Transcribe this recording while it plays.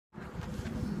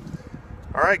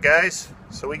Alright guys,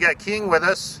 so we got King with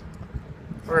us.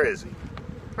 Where is he?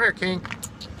 Where, King?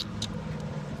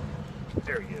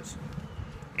 There he is.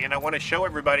 And I want to show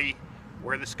everybody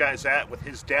where this guy's at with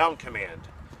his down command.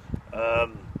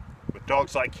 With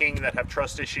dogs like King that have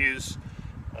trust issues,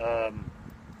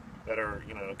 that are,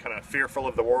 kind of fearful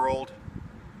of the world,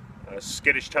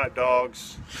 skittish type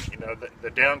dogs,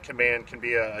 the down command can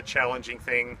be a challenging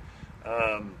thing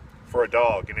for a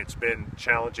dog, and it's been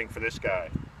challenging for this guy.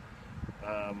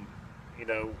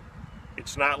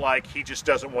 It's not like he just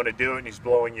doesn't want to do it and he's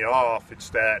blowing you off.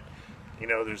 It's that,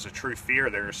 there's a true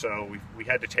fear there. So we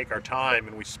had to take our time,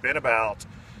 and we spent about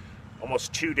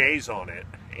almost 2 days on it.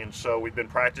 And so we've been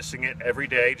practicing it every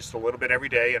day, just a little bit every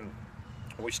day. And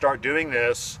when we start doing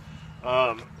this,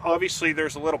 obviously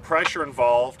there's a little pressure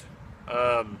involved,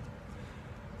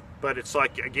 but it's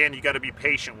like, again, you got to be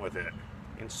patient with it.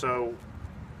 And so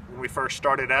when we first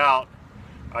started out,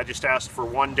 I just asked for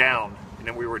 1 down, and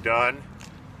then we were done.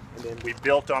 And then we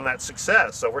built on that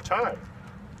success over time,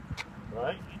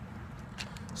 right?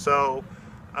 So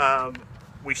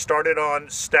we started on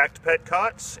stacked pet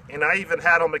cots, and I even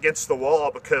had him against the wall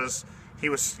because he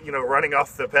was, running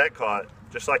off the pet cot,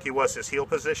 just like he was his heel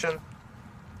position.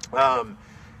 And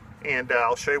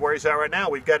I'll show you where he's at right now.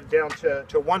 We've got it down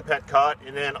to 1 pet cot,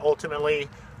 and then ultimately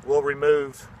we'll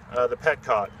remove the pet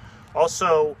cot.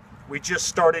 Also, we just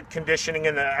started conditioning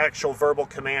in the actual verbal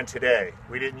command today.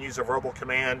 We didn't use a verbal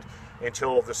command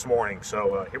until this morning.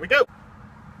 So here we go.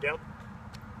 Down.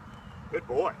 Good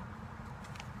boy.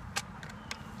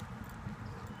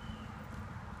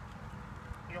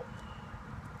 Heel.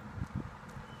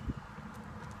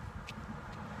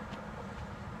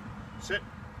 Sit.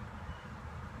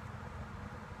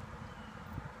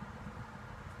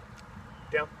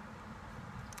 Down.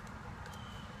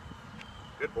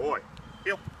 Good boy.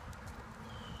 Heel.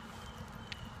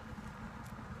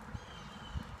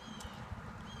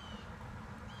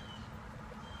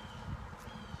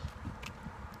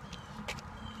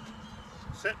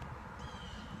 Sit.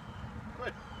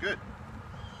 Good, good.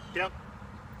 Down.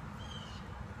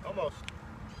 Almost.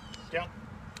 Down.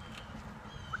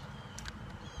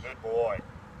 Good boy.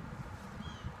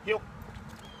 Heel.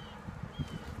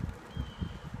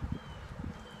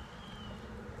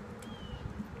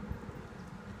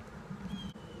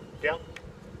 Down.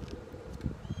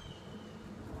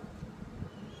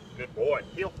 Good boy.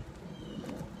 Heel.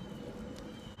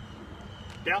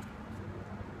 Down.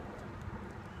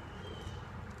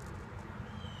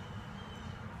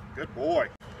 Good boy.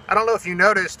 I don't know if you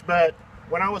noticed, but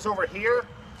when I was over here,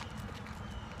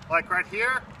 like right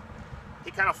here, he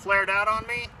kind of flared out on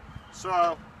me.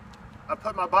 So I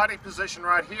put my body position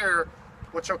right here,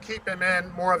 which will keep him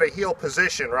in more of a heel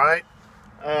position, right?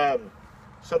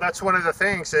 So that's one of the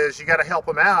things, is you got to help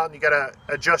him out, and you got to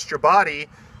adjust your body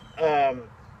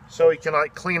so he can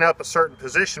like clean up a certain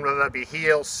position, whether that be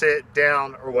heel, sit,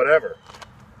 down, or whatever.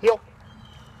 Heel.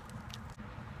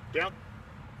 Down.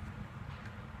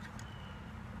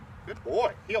 Good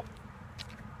boy. Heel.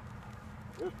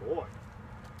 Good boy.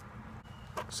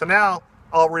 So now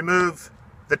I'll remove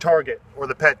the target or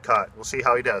the pet cot. We'll see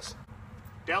how he does.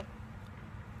 Down.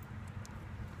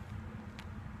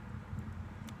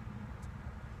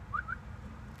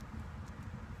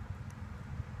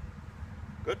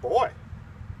 Good boy.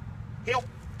 Heel.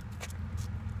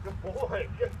 Good boy.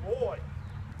 Good boy.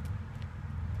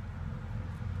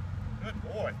 Good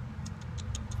boy.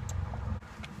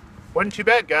 Wasn't too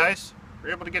bad, guys. We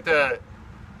were able to get the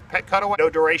pet cut away. No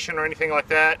duration or anything like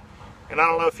that. And I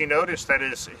don't know if you noticed that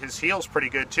his heel's pretty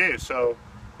good too. So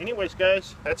anyways,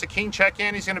 guys, that's a King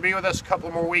check-in. He's going to be with us a couple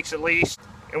more weeks at least.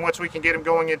 And once we can get him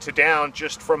going into down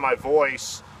just from my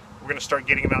voice, we're going to start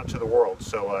getting him out to the world.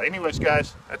 So anyways,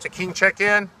 guys, that's a King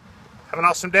check-in. Have an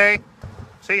awesome day.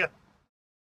 See ya.